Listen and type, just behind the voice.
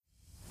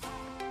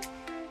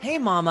Hey,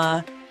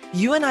 Mama.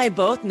 You and I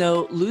both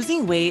know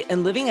losing weight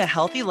and living a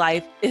healthy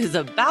life is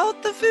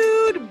about the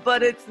food,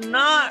 but it's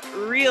not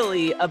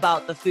really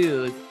about the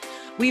food.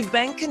 We've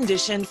been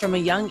conditioned from a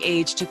young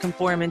age to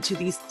conform into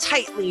these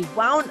tightly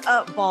wound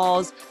up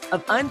balls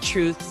of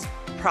untruths,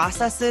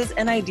 processes,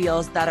 and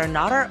ideals that are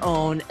not our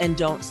own and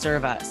don't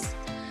serve us,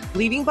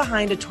 leaving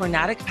behind a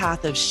tornadic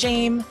path of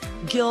shame,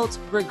 guilt,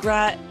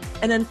 regret,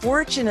 and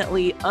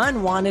unfortunately,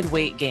 unwanted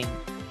weight gain.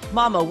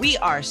 Mama, we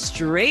are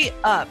straight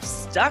up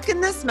stuck in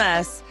this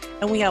mess,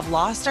 and we have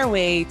lost our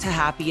way to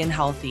happy and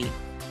healthy.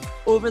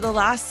 Over the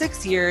last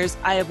 6 years,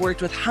 I have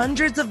worked with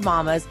hundreds of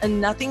mamas, and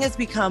nothing has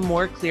become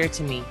more clear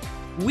to me.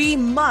 We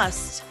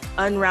must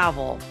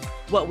unravel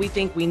what we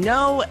think we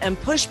know and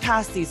push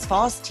past these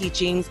false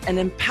teachings and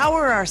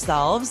empower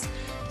ourselves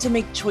to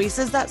make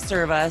choices that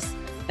serve us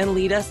and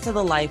lead us to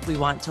the life we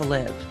want to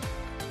live.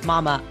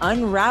 Mama,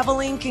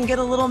 unraveling can get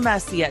a little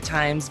messy at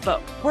times,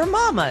 but we're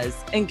mamas,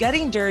 and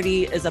getting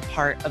dirty is a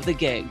part of the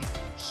gig.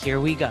 Here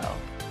we go.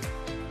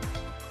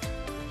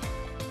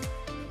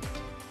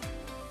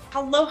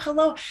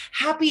 Hello.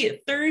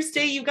 Happy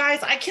Thursday, you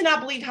guys. I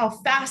cannot believe how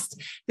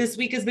fast this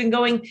week has been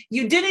going.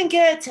 You didn't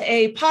get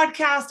a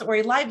podcast or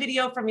a live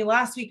video from me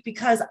last week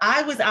because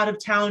I was out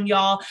of town,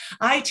 y'all.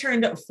 I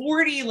turned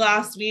 40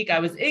 last week. I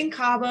was in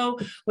Cabo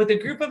with a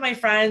group of my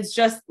friends,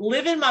 just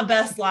living my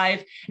best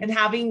life and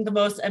having the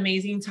most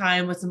amazing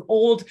time with some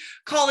old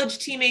college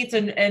teammates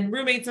and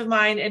roommates of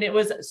mine. And it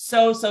was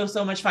so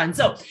much fun.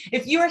 So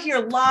if you are here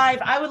live,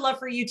 I would love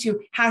for you to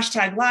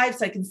hashtag live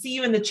so I can see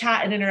you in the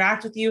chat and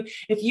interact with you.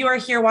 If you are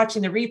here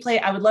watching the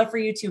replay, I would love for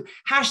you to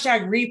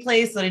hashtag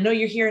replay so that I know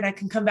you're here and I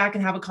can come back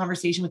and have a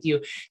conversation with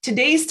you.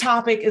 Today's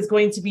topic is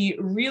going to be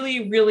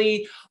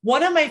really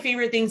one of my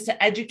favorite things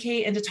to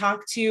educate and to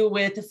talk to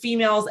with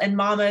females and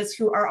mamas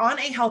who are on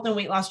a health and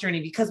weight loss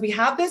journey, because we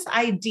have this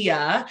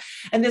idea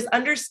and this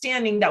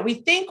understanding that we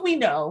think we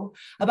know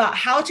about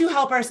how to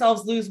help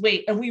ourselves lose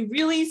weight, and we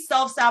really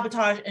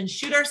self-sabotage and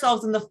shoot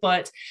ourselves in the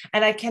foot.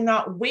 And I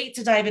cannot wait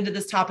to dive into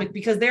this topic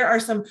because there are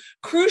some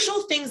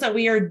crucial things that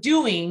we are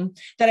doing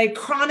that I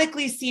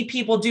chronically see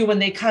people do when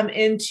they come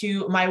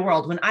into my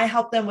world. When I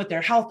help them with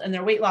their health and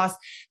their weight loss,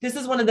 this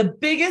is one of the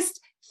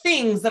biggest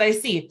things that I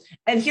see.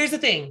 And here's the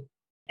thing,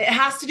 it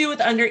has to do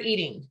with under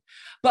eating.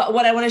 But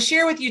what I want to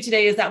share with you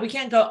today is that we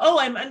can't go, oh,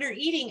 I'm under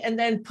eating, and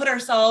then put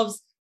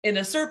ourselves in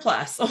a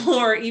surplus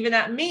or even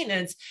at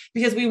maintenance,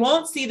 because we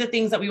won't see the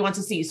things that we want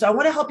to see. So I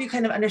want to help you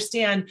kind of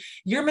understand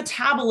your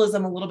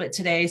metabolism a little bit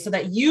today so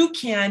that you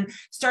can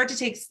start to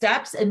take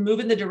steps and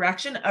move in the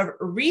direction of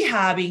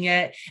rehabbing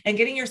it and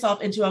getting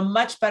yourself into a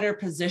much better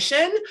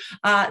position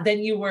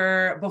than you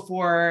were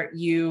before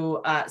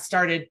you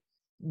started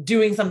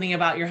doing something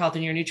about your health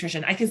and your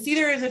nutrition. I can see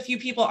there is a few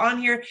people on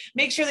here.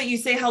 Make sure that you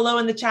say hello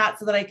in the chat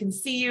so that I can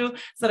see you,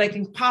 so that I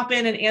can pop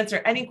in and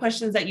answer any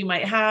questions that you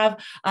might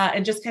have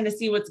and just kind of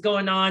see what's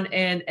going on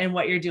and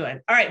what you're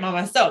doing. All right,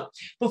 Mama. So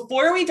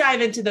before we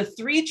dive into the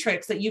 3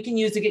 tricks that you can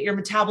use to get your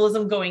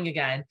metabolism going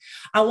again,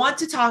 I want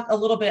to talk a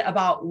little bit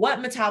about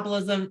what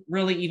metabolism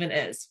really even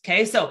is.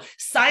 Okay. So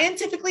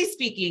scientifically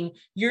speaking,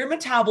 your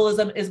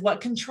metabolism is what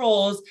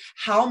controls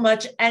how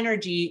much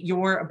energy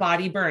your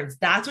body burns.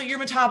 That's what your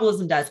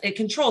metabolism does. It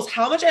controls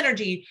how much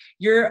energy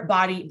your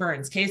body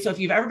burns. Okay. So if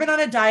you've ever been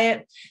on a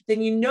diet,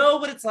 then you know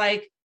what it's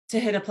like to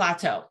hit a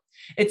plateau.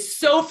 It's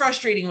so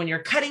frustrating when you're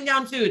cutting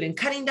down food and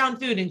cutting down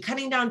food and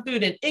cutting down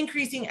food and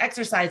increasing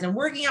exercise and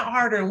working out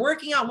harder and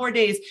working out more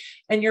days,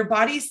 and your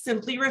body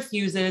simply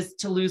refuses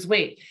to lose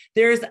weight.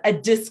 There's a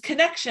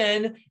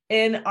disconnection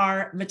in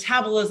our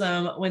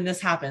metabolism when this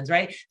happens,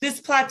 right?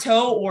 This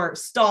plateau or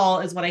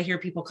stall is what I hear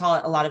people call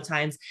it a lot of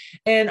times.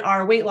 And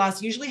our weight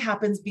loss usually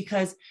happens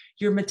because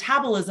your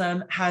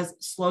metabolism has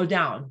slowed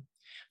down.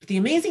 But the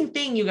amazing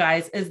thing, you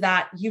guys, is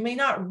that you may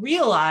not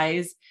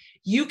realize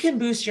you can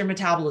boost your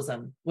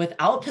metabolism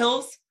without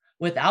pills,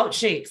 without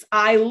shakes.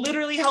 I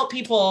literally help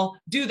people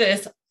do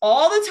this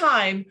all the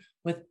time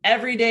with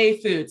everyday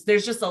foods.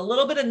 There's just a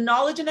little bit of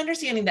knowledge and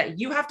understanding that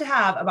you have to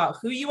have about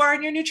who you are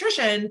in your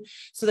nutrition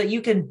so that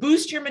you can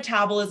boost your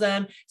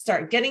metabolism,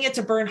 start getting it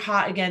to burn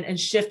hot again, and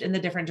shift in the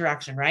different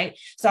direction, right?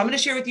 So I'm going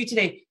to share with you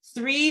today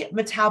 3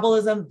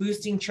 metabolism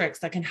boosting tricks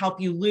that can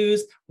help you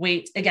lose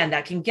weight again,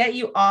 that can get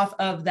you off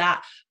of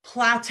that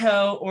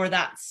plateau or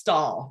that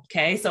stall.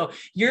 Okay. So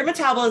your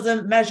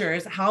metabolism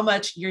measures how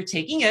much you're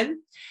taking in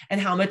and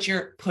how much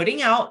you're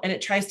putting out, and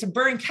it tries to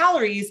burn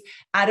calories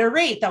at a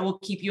rate that will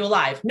keep you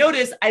alive.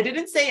 Notice I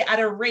didn't say at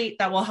a rate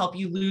that will help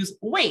you lose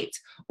weight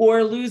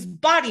or lose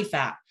body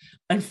fat.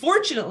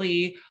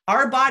 Unfortunately,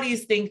 our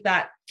bodies think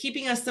that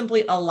keeping us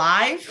simply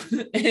alive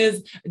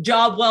is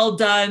job well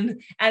done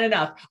and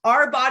enough.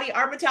 Our body,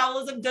 our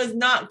metabolism does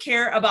not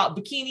care about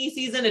bikini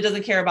season. It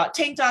doesn't care about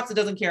tank tops. It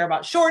doesn't care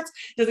about shorts.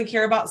 It doesn't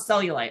care about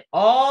cellulite.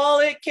 All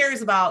it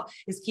cares about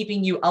is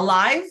keeping you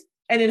alive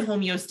and in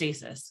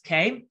homeostasis.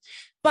 Okay.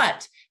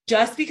 But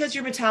just because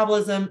your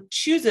metabolism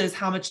chooses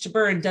how much to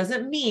burn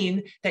doesn't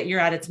mean that you're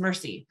at its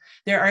mercy.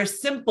 There are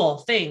simple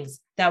things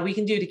that we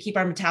can do to keep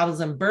our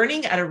metabolism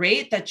burning at a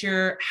rate that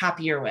you're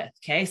happier with.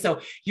 Okay.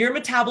 So your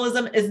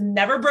metabolism is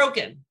never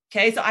broken.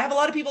 Okay. So I have a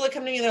lot of people that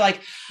come to me and they're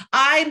like,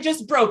 I'm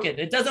just broken.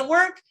 It doesn't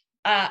work.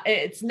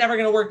 It's never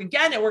going to work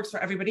again. It works for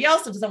everybody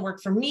else. It doesn't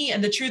work for me.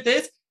 And the truth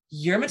is,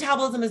 your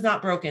metabolism is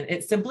not broken.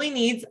 It simply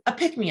needs a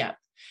pick-me-up.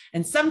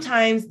 And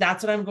sometimes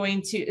that's what I'm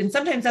going to, and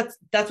sometimes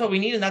that's what we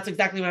need. And that's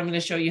exactly what I'm going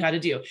to show you how to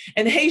do.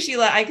 And hey,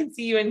 Sheila, I can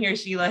see you in here,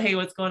 Sheila. Hey,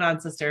 what's going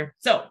on, sister?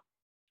 So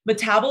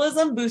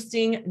metabolism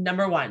boosting,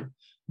 number one,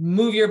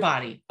 move your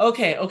body.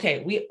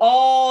 Okay. We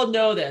all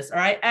know this. All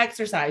right.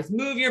 Exercise,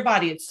 move your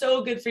body. It's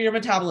so good for your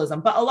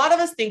metabolism. But a lot of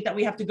us think that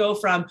we have to go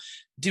from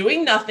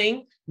doing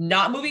nothing,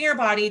 not moving your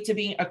body, to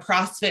being a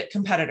CrossFit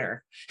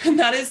competitor. And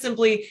that is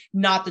simply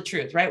not the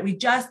truth, right? We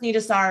just need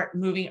to start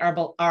moving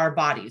our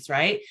bodies,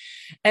 right?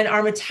 And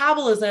our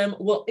metabolism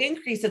will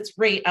increase its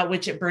rate at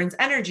which it burns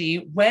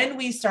energy when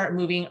we start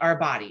moving our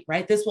body,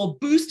 right? This will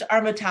boost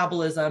our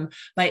metabolism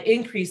by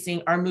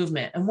increasing our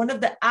movement. And one of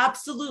the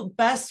absolute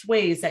best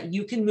ways that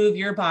you can move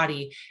your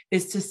body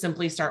is to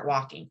simply start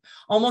walking.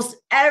 Almost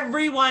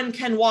everyone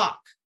can walk.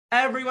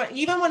 Everyone,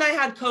 even when I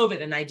had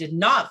COVID and I did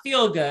not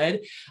feel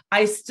good,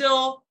 I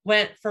still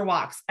went for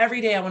walks.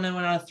 Every day I went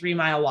on a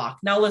 3-mile walk.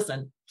 Now,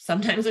 listen,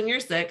 sometimes when you're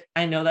sick,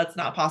 I know that's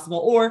not possible,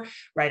 or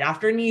right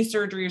after knee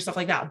surgery or stuff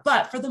like that.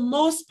 But for the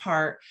most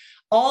part,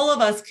 all of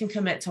us can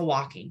commit to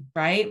walking,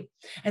 right?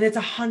 And it's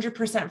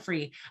 100%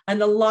 free. And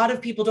a lot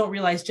of people don't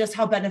realize just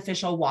how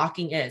beneficial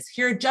walking is.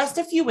 Here are just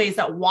a few ways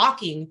that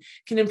walking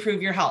can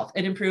improve your health.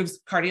 It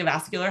improves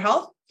cardiovascular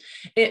health.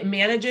 It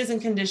manages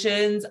and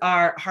conditions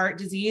our heart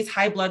disease,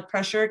 high blood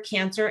pressure,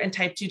 cancer, and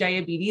type 2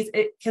 diabetes.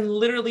 It can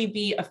literally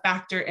be a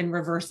factor in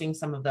reversing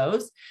some of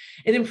those.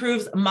 It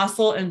improves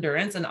muscle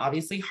endurance and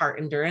obviously heart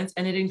endurance,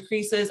 and it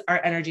increases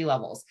our energy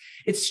levels.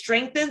 It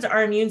strengthens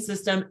our immune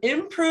system,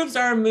 improves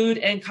our mood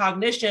and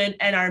cognition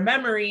and our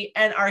memory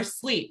and our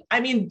sleep. I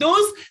mean,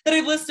 those that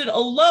I've listed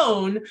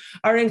alone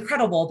are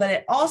incredible, but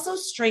it also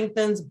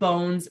strengthens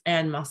bones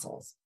and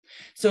muscles.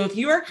 So if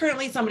you are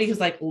currently somebody who's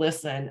like,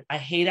 listen, I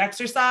hate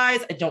exercise.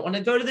 I don't want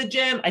to go to the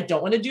gym. I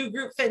don't want to do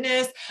group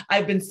fitness.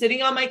 I've been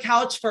sitting on my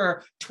couch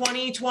for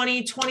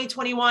 2020,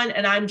 2021,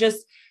 and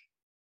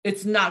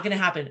it's not going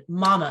to happen.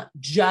 Mama,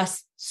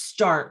 just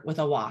start with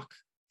a walk.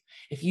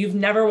 If you've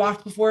never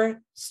walked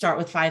before, start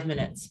with 5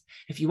 minutes.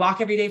 If you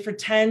walk every day for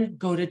 10,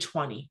 go to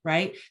 20,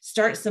 right?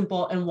 Start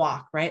simple and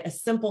walk, right? A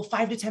simple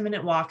 5 to 10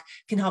 minute walk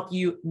can help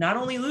you not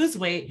only lose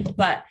weight,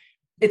 but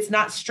it's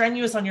not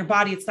strenuous on your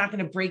body. It's not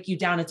going to break you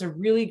down. It's a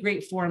really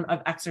great form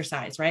of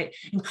exercise, right?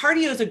 And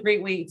cardio is a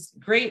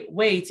great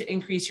way to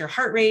increase your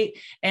heart rate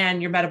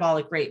and your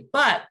metabolic rate.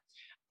 But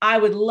I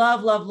would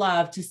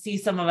love to see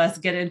some of us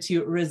get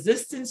into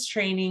resistance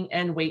training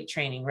and weight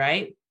training,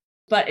 right?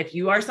 But if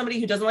you are somebody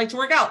who doesn't like to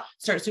work out,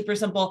 start super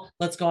simple.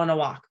 Let's go on a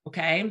walk.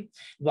 Okay.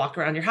 Walk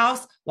around your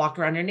house, walk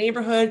around your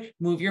neighborhood,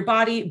 move your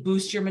body,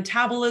 boost your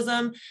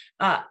metabolism.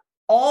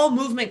 All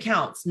movement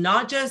counts,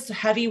 not just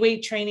heavy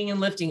weight training and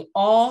lifting.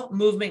 All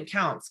movement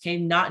counts, okay?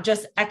 Not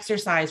just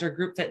exercise or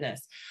group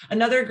fitness.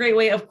 Another great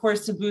way, of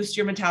course, to boost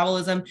your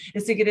metabolism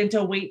is to get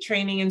into weight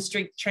training and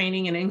strength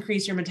training and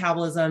increase your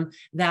metabolism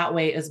that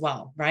way as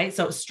well, right?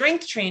 So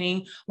strength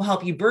training will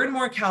help you burn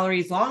more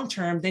calories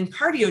long-term than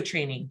cardio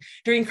training.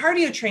 During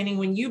cardio training,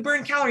 when you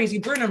burn calories,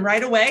 you burn them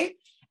right away.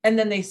 And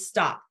then they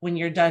stop when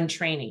you're done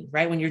training,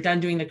 right? When you're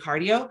done doing the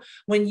cardio.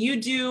 When you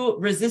do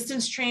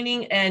resistance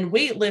training and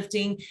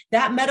weightlifting,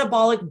 that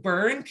metabolic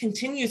burn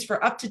continues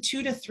for up to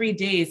 2 to 3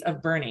 days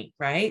of burning,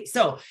 right?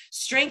 So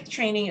strength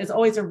training is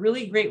always a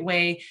really great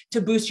way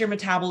to boost your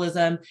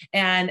metabolism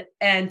and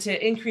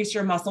to increase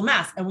your muscle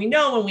mass. And we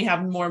know when we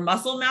have more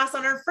muscle mass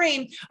on our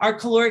frame, our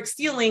caloric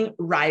ceiling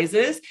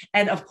rises.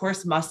 And of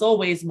course, muscle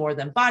weighs more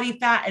than body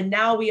fat. And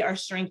now we are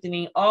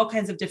strengthening all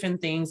kinds of different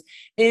things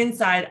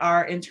inside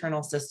our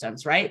internal system.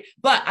 Right?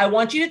 But I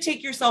want you to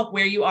take yourself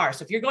where you are.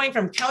 So if you're going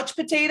from couch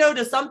potato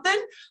to something,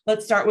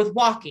 let's start with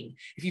walking.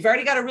 If you've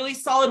already got a really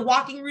solid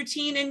walking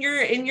routine in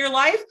your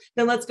life,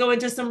 then let's go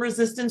into some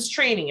resistance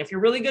training. If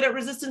you're really good at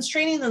resistance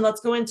training, then let's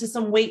go into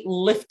some weight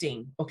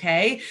lifting.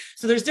 Okay.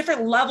 So there's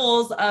different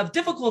levels of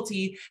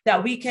difficulty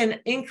that we can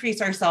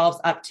increase ourselves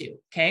up to.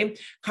 Okay.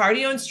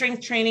 Cardio and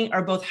strength training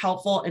are both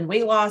helpful in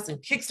weight loss and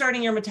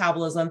kickstarting your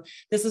metabolism.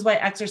 This is why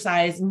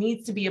exercise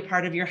needs to be a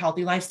part of your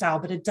healthy lifestyle,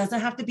 but it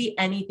doesn't have to be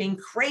anything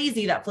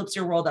crazy that flips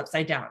your world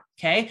upside down.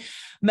 Okay.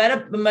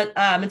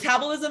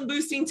 Metabolism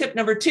boosting tip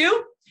number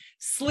 2,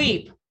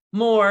 sleep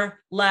more,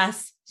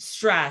 less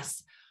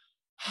stress.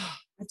 I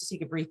have to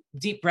take a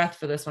deep breath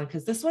for this one,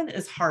 because this one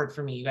is hard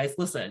for me. You guys,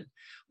 listen,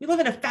 we live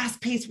in a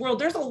fast-paced world.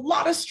 There's a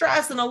lot of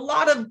stress and a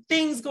lot of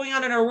things going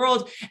on in our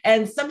world.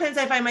 And sometimes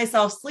I find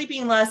myself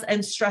sleeping less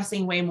and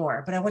stressing way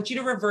more, but I want you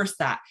to reverse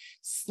that.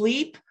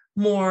 Sleep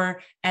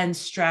more and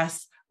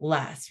stress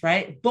less,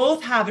 right?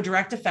 Both have a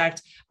direct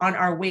effect on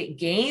our weight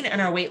gain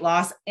and our weight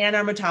loss and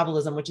our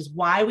metabolism, which is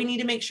why we need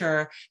to make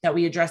sure that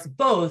we address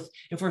both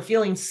if we're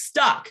feeling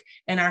stuck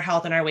in our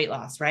health and our weight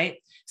loss, right?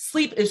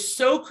 Sleep is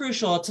so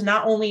crucial to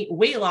not only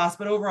weight loss,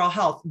 but overall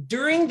health.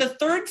 During the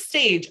third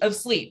stage of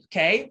sleep,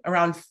 okay,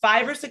 around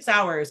 5 or 6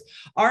 hours,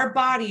 our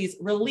bodies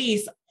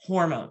release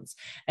hormones.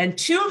 And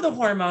two of the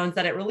hormones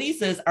that it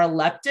releases are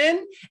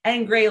leptin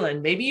and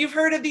ghrelin. Maybe you've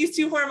heard of these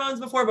two hormones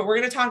before, but we're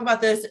going to talk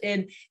about this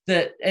in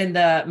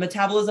the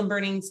metabolism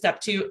burning step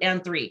 2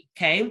 and 3.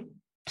 Okay.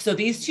 So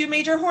these two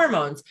major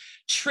hormones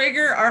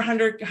trigger our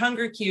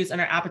hunger cues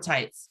and our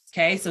appetites.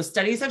 Okay. So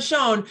studies have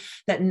shown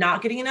that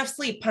not getting enough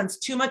sleep punts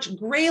too much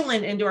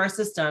ghrelin into our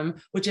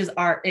system, which is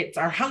it's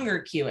our hunger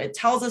cue. It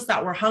tells us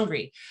that we're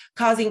hungry,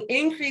 causing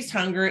increased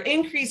hunger,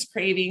 increased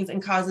cravings,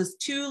 and causes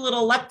too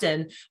little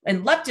leptin.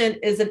 And leptin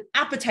is an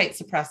appetite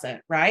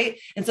suppressant, right?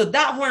 And so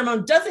that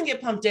hormone doesn't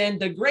get pumped in.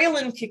 The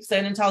ghrelin kicks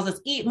in and tells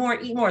us eat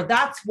more, eat more.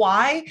 That's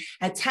why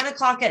at 10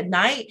 o'clock at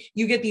night,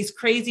 you get these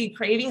crazy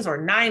cravings,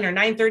 or 9 or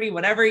 9:30,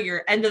 whatever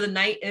your end of the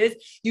night is,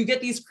 you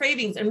get these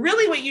cravings. And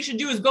really what you should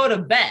do is go to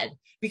bed,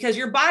 because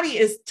your body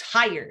is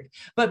tired.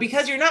 But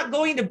because you're not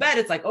going to bed,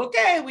 it's like,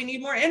 okay, we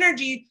need more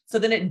energy. So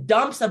then it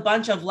dumps a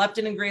bunch of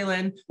leptin and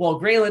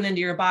ghrelin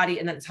into your body,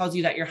 and then it tells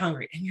you that you're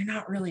hungry, and you're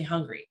not really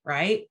hungry,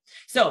 right?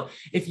 So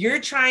if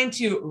you're trying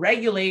to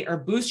regulate or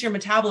boost your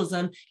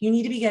metabolism, you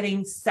need to be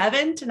getting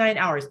 7 to 9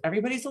 hours.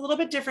 Everybody's a little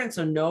bit different,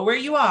 so know where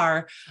you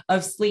are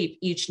of sleep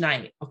each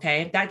night,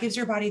 okay? That gives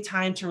your body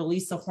time to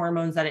release the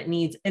hormones that it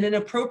needs in an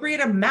appropriate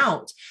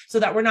amount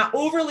so that we're not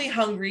overly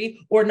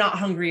hungry or not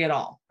hungry at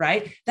all,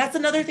 right? That's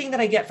another thing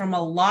that I get from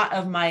a lot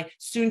of my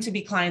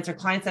soon-to-be clients or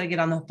clients that I get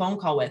on the phone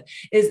call with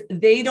is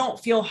they don't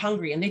feel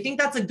hungry, and they think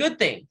that's a good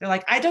thing. They're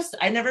like,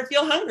 I never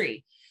feel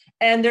hungry.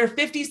 And they're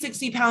 50,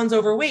 60 pounds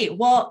overweight.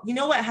 Well, you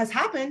know what has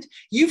happened?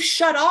 You've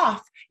shut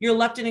off your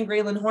leptin and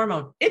ghrelin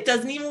hormone. It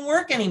doesn't even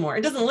work anymore.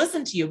 It doesn't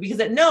listen to you because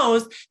it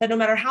knows that no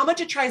matter how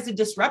much it tries to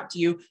disrupt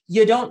you,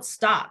 you don't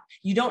stop.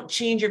 You don't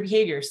change your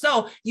behavior.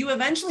 So you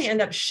eventually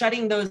end up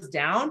shutting those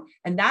down.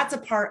 And that's a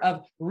part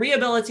of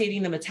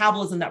rehabilitating the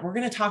metabolism that we're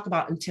going to talk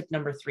about in tip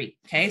number 3.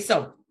 Okay.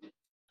 So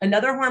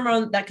another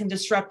hormone that can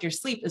disrupt your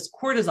sleep is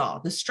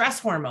cortisol, the stress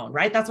hormone,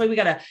 right? That's why we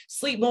got to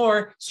sleep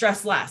more,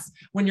 stress less.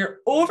 When you're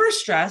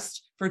overstressed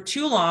for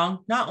too long,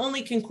 not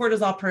only can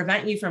cortisol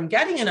prevent you from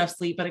getting enough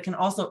sleep, but it can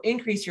also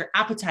increase your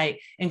appetite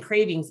and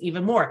cravings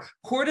even more.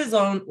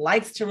 Cortisol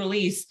likes to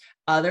release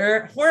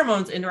other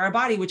hormones into our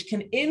body, which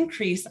can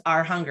increase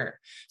our hunger.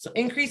 So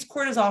increased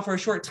cortisol for a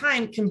short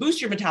time can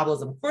boost your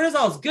metabolism.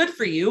 Cortisol is good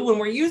for you when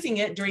we're using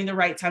it during the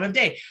right time of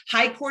day.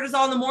 High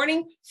cortisol in the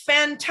morning,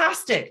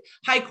 fantastic.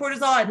 High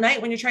cortisol at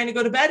night when you're trying to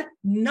go to bed,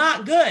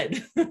 not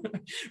good,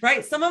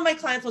 right? Some of my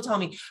clients will tell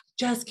me,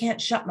 just can't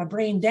shut my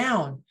brain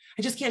down.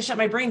 I just can't shut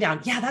my brain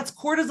down. Yeah, that's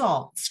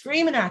cortisol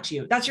screaming at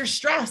you. That's your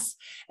stress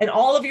and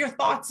all of your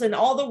thoughts and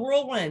all the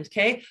whirlwind.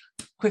 Okay.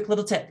 Quick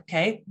little tip.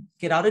 Okay.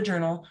 Get out a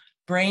journal,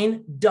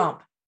 brain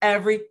dump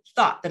every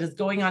thought that is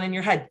going on in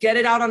your head. Get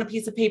it out on a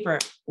piece of paper.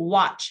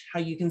 Watch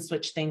how you can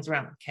switch things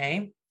around.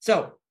 Okay.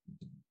 So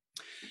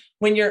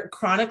when you're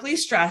chronically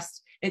stressed,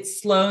 it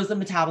slows the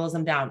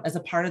metabolism down as a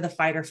part of the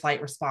fight or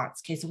flight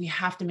response. Okay, so we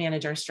have to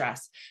manage our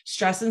stress.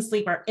 Stress and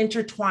sleep are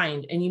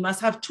intertwined, and you must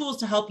have tools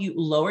to help you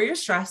lower your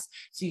stress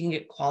so you can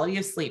get quality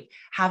of sleep.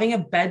 Having a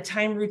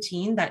bedtime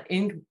routine that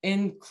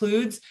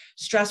includes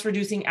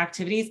stress-reducing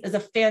activities is a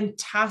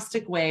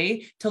fantastic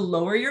way to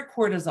lower your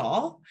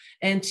cortisol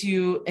and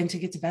to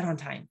get to bed on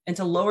time and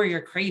to lower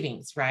your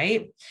cravings,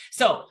 right?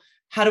 So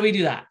how do we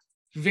do that?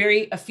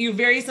 A few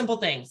very simple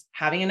things: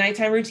 having a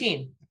nighttime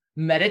routine,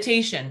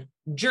 meditation,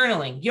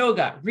 journaling,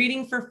 yoga,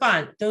 reading for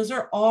fun. Those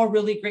are all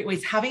really great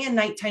ways. Having a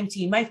nighttime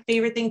tea. My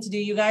favorite thing to do,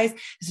 you guys,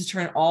 is to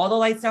turn all the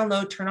lights down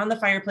low, turn on the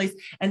fireplace,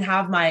 and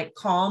have my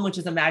Calm, which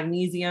is a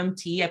magnesium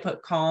tea. I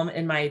put Calm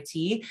in my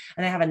tea,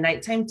 and I have a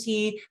nighttime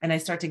tea, and I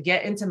start to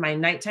get into my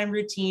nighttime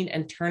routine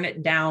and turn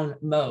it down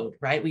mode,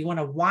 right? We want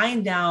to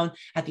wind down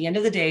at the end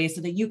of the day so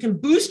that you can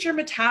boost your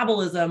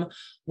metabolism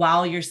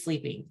while you're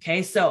sleeping.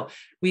 Okay. So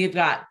we've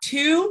got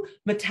 2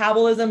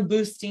 metabolism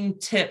boosting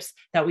tips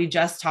that we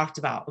just talked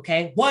about.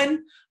 Okay.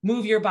 1,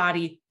 move your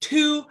body.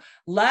 2,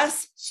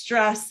 less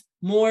stress,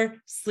 more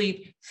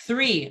sleep.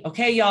 3.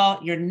 Okay,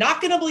 y'all, you're not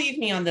going to believe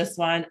me on this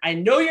one. I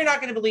know you're not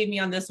going to believe me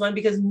on this one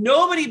because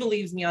nobody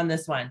believes me on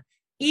this one.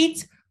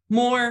 Eat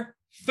more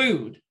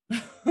food.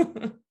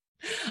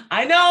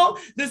 I know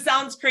this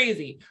sounds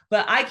crazy,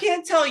 but I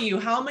can't tell you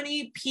how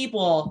many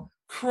people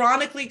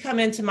chronically come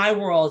into my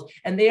world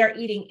and they are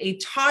eating a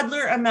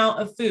toddler amount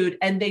of food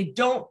and they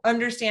don't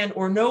understand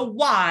or know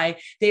why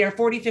they are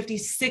 40, 50,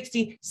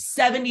 60,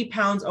 70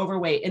 pounds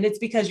overweight. And it's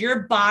because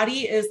your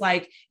body is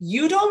like,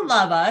 you don't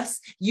love us,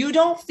 you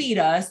don't feed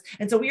us.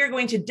 And so we are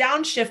going to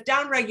downshift,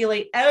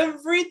 downregulate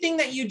everything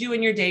that you do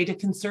in your day to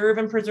conserve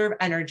and preserve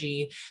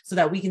energy so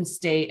that we can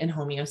stay in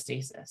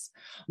homeostasis.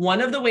 One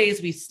of the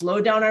ways we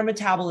slow down our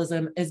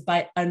metabolism is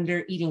by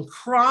undereating,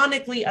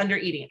 chronically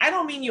undereating. I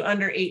don't mean you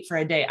underate for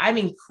a day. I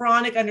mean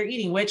chronic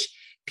undereating, which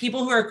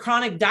People who are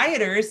chronic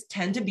dieters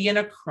tend to be in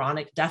a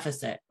chronic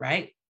deficit,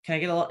 right? Can I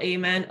get a little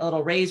amen, a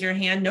little raise your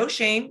hand? No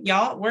shame,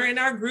 y'all. We're in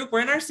our group. We're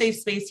in our safe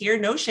space here.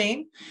 No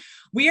shame.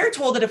 We are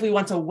told that if we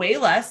want to weigh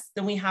less,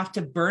 then we have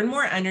to burn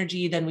more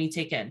energy than we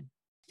take in.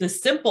 The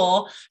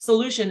simple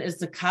solution is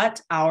to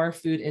cut our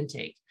food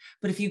intake.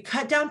 But if you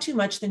cut down too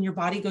much, then your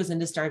body goes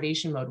into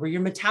starvation mode where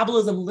your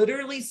metabolism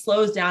literally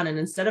slows down. And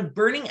instead of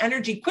burning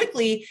energy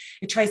quickly,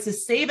 it tries to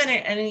save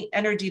any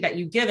energy that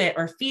you give it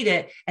or feed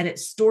it, and it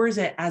stores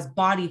it as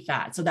body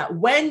fat so that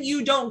when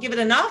you don't give it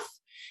enough,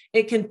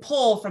 it can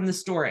pull from the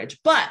storage.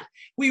 But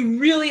we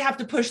really have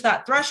to push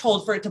that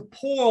threshold for it to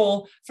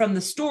pull from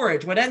the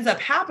storage. What ends up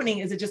happening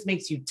is it just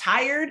makes you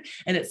tired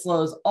and it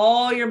slows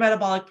all your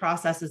metabolic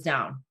processes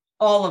down.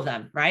 All of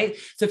them, right?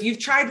 So if you've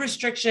tried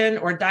restriction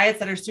or diets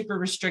that are super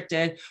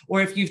restricted,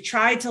 or if you've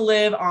tried to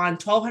live on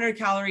 1,200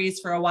 calories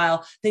for a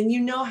while, then you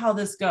know how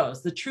this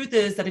goes. The truth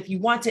is that if you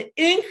want to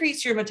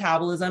increase your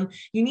metabolism,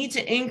 you need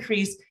to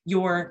increase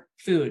your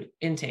food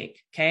intake,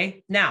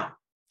 okay? Now,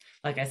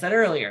 like I said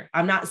earlier,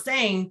 I'm not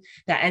saying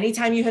that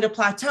anytime you hit a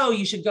plateau,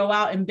 you should go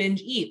out and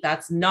binge eat.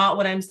 That's not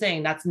what I'm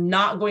saying. That's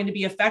not going to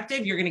be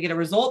effective. You're going to get a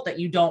result that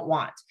you don't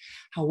want.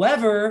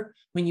 However,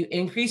 when you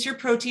increase your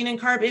protein and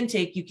carb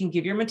intake, you can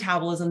give your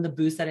metabolism the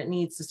boost that it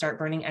needs to start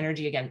burning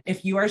energy again.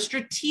 If you are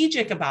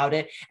strategic about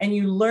it and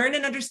you learn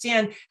and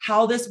understand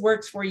how this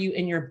works for you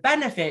in your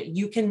benefit,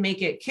 you can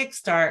make it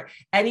kickstart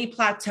any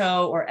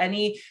plateau or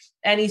any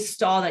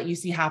stall that you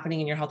see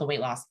happening in your health and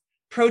weight loss.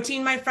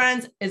 Protein, my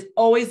friends, is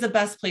always the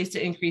best place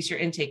to increase your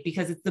intake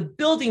because it's the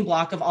building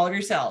block of all of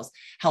your cells.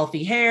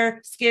 Healthy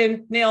hair,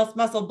 skin, nails,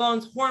 muscle,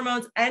 bones,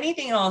 hormones,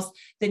 anything else,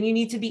 then you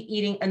need to be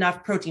eating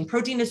enough protein.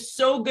 Protein is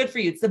so good for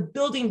you. It's the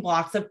building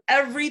blocks of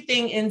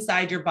everything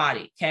inside your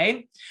body,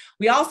 okay?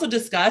 We also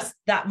discussed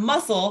that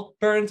muscle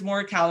burns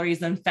more calories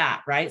than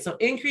fat, right? So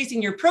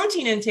increasing your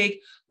protein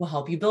intake will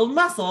help you build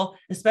muscle,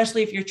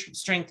 especially if you're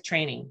strength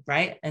training,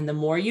 right? And the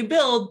more you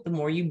build, the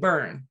more you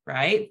burn,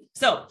 right?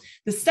 So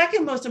the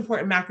second most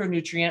important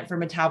macronutrient for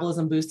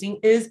metabolism boosting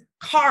is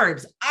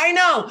carbs. I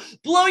know,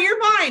 blow your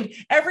mind.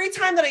 Every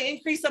time that I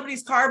increase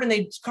somebody's carbs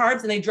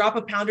and they drop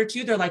a pound or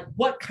two, they're like,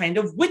 what kind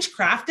of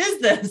witchcraft is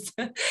this?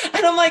 And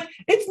I'm like,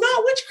 it's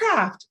not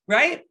witchcraft,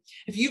 right?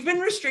 If you've been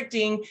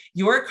restricting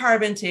your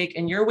carb intake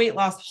and your weight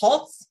loss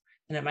halts,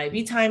 then it might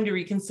be time to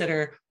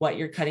reconsider what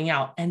you're cutting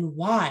out and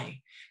why.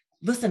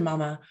 Listen,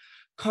 mama,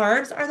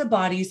 carbs are the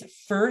body's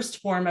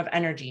first form of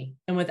energy.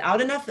 And without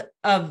enough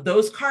of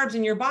those carbs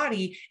in your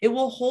body, it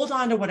will hold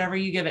on to whatever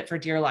you give it for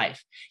dear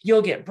life.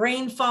 You'll get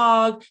brain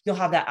fog. You'll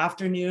have that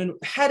afternoon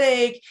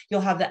headache.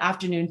 You'll have the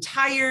afternoon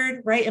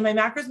tired, right? In my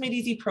Macros Made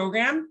Easy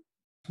program,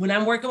 when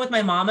I'm working with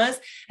my mamas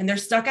and they're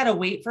stuck at a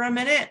weight for a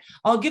minute,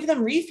 I'll give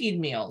them refeed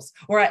meals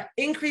or I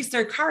increase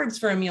their carbs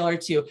for a meal or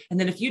two. And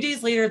then a few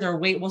days later, their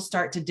weight will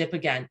start to dip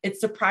again. It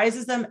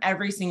surprises them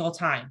every single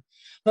time.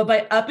 But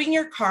by upping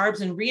your carbs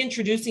and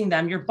reintroducing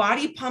them, your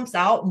body pumps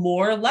out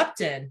more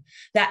leptin,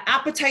 that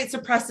appetite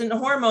suppressant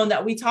hormone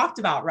that we talked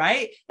about,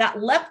 right? That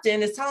leptin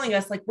is telling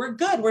us like, we're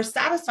good, we're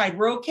satisfied,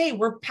 we're okay,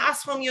 we're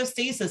past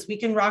homeostasis, we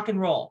can rock and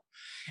roll.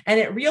 And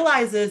it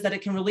realizes that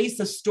it can release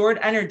the stored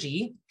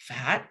energy,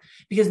 fat,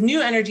 because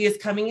new energy is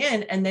coming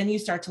in and then you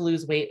start to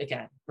lose weight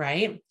again,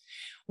 right?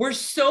 We're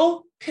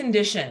so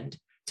conditioned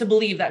to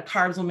believe that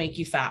carbs will make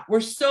you fat. We're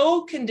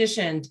so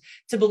conditioned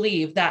to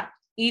believe that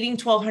eating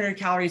 1,200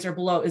 calories or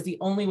below is the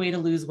only way to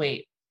lose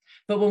weight.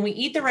 But when we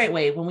eat the right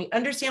way, when we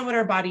understand what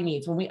our body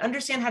needs, when we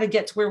understand how to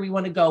get to where we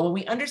want to go, when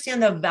we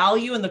understand the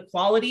value and the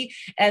quality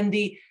and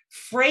the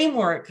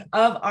framework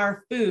of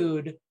our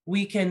food,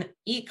 we can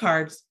eat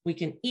carbs, we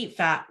can eat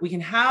fat, we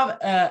can have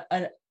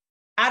an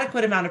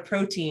adequate amount of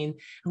protein,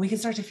 and we can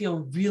start to feel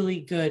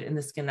really good in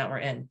the skin that we're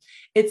in.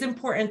 It's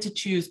important to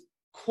choose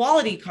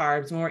quality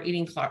carbs when we're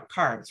eating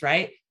carbs,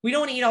 right? We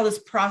don't want to eat all this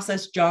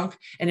processed junk.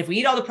 And if we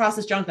eat all the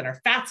processed junk, then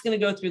our fat's going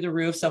to go through the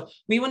roof. So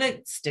we want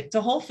to stick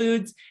to whole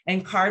foods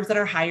and carbs that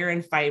are higher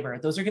in fiber.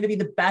 Those are going to be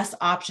the best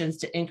options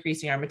to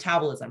increasing our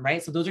metabolism,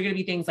 right? So those are going to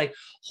be things like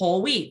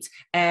whole wheat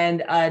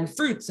and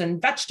fruits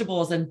and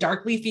vegetables and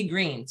dark leafy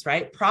greens,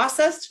 right?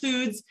 Processed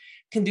foods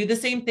can do the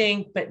same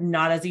thing, but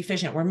not as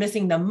efficient. We're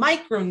missing the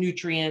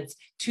micronutrients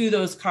to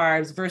those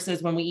carbs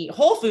versus when we eat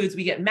whole foods,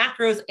 we get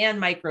macros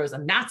and micros.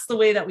 And that's the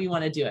way that we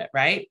want to do it,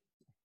 right?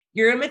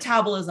 Your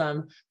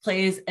metabolism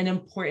plays an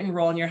important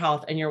role in your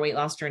health and your weight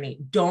loss journey.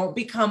 Don't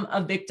become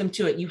a victim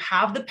to it. You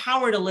have the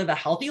power to live a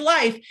healthy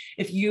life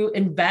if you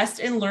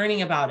invest in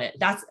learning about it.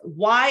 That's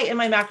why in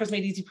my Macros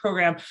Made Easy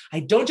program,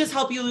 I don't just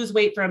help you lose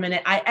weight for a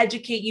minute. I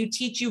educate you,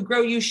 teach you,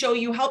 grow you, show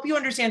you, help you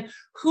understand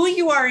who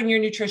you are in your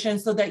nutrition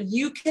so that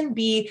you can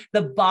be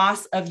the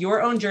boss of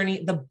your own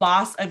journey, the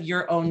boss of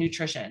your own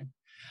nutrition.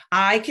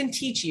 I can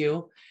teach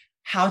you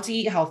how to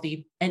eat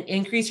healthy and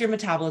increase your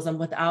metabolism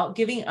without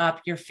giving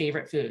up your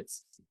favorite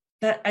foods.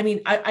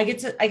 I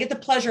get the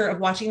pleasure of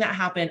watching that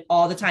happen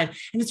all the time.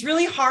 And it's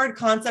really hard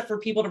concept for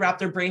people to wrap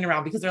their brain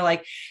around because they're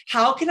like,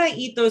 how can I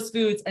eat those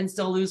foods and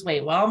still lose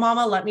weight? Well,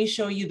 mama, let me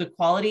show you the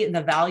quality and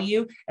the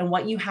value and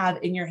what you have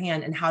in your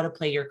hand and how to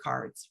play your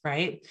cards,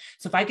 right?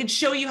 So if I could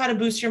show you how to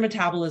boost your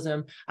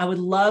metabolism, I would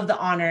love the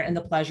honor and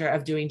the pleasure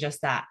of doing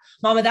just that.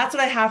 Mama, that's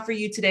what I have for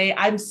you today.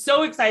 I'm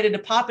so excited to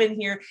pop in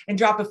here and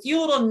drop a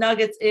few little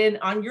nuggets in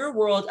on your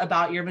world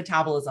about your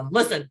metabolism.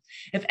 Listen,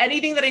 if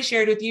anything that I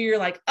shared with you, you're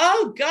like,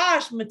 oh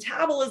gosh,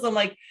 metabolism,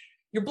 like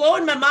you're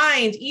blowing my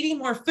mind, eating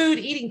more food,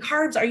 eating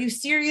carbs. Are you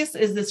serious?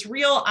 Is this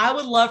real? I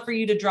would love for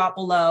you to drop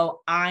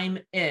below. I'm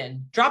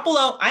in. Drop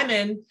below. I'm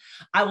in.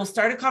 I will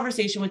start a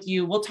conversation with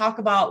you. We'll talk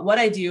about what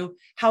I do,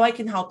 how I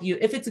can help you.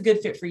 If it's a good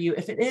fit for you,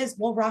 if it is,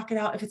 we'll rock it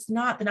out. If it's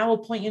not, then I will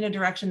point you in a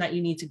direction that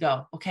you need to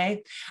go.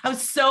 Okay. I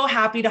was so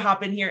happy to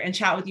hop in here and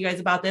chat with you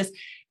guys about this.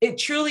 It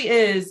truly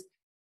is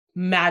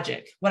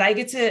magic. What I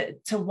get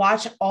to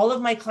watch all of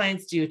my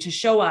clients do, to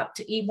show up,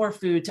 to eat more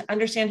food, to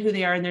understand who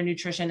they are in their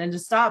nutrition, and to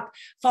stop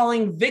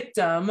falling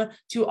victim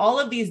to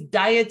all of these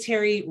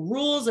dietary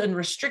rules and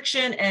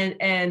restriction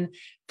and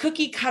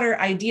cookie cutter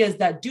ideas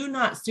that do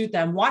not suit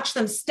them. Watch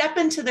them step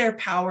into their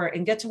power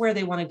and get to where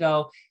they want to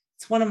go.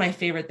 It's one of my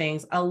favorite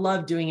things. I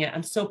love doing it.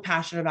 I'm so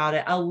passionate about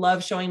it. I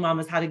love showing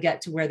mamas how to get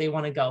to where they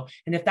want to go.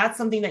 And if that's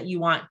something that you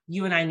want,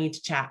 you and I need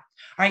to chat.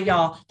 All right,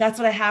 y'all, that's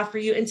what I have for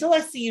you. Until I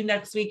see you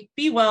next week,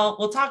 be well.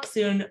 We'll talk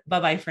soon.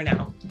 Bye-bye for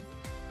now.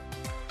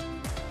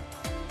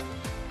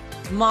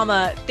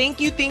 Mama, thank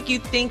you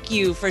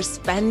for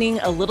spending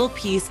a little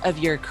piece of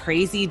your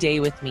crazy day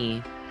with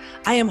me.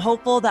 I am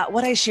hopeful that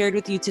what I shared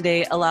with you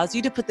today allows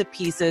you to put the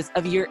pieces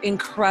of your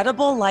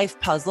incredible life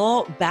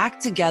puzzle back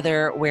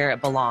together where it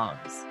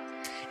belongs.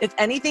 If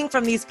anything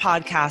from these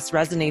podcasts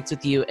resonates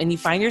with you and you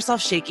find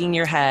yourself shaking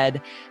your head,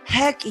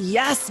 heck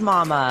yes,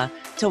 mama,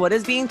 to what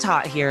is being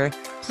taught here,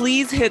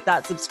 please hit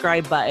that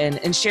subscribe button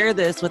and share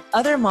this with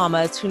other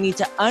mamas who need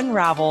to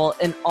unravel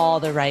in all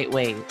the right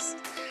ways.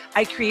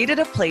 I created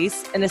a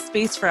place and a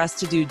space for us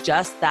to do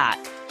just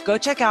that. Go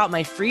check out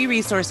my free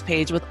resource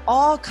page with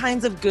all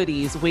kinds of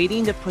goodies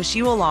waiting to push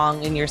you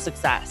along in your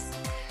success.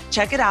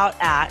 Check it out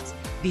at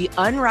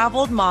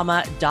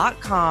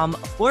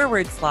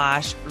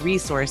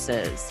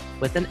theunraveledmama.com/resources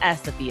with an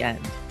S at the end.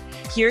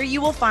 Here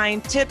you will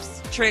find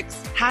tips,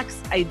 tricks,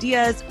 hacks,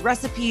 ideas,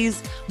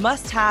 recipes,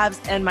 must-haves,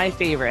 and my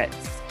favorites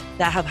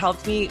that have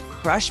helped me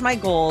crush my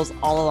goals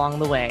all along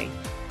the way.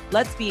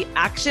 Let's be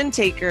action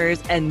takers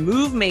and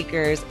move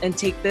makers and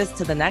take this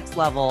to the next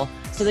level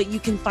so that you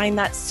can find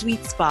that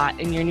sweet spot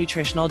in your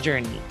nutritional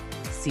journey.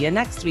 See you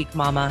next week,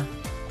 mama.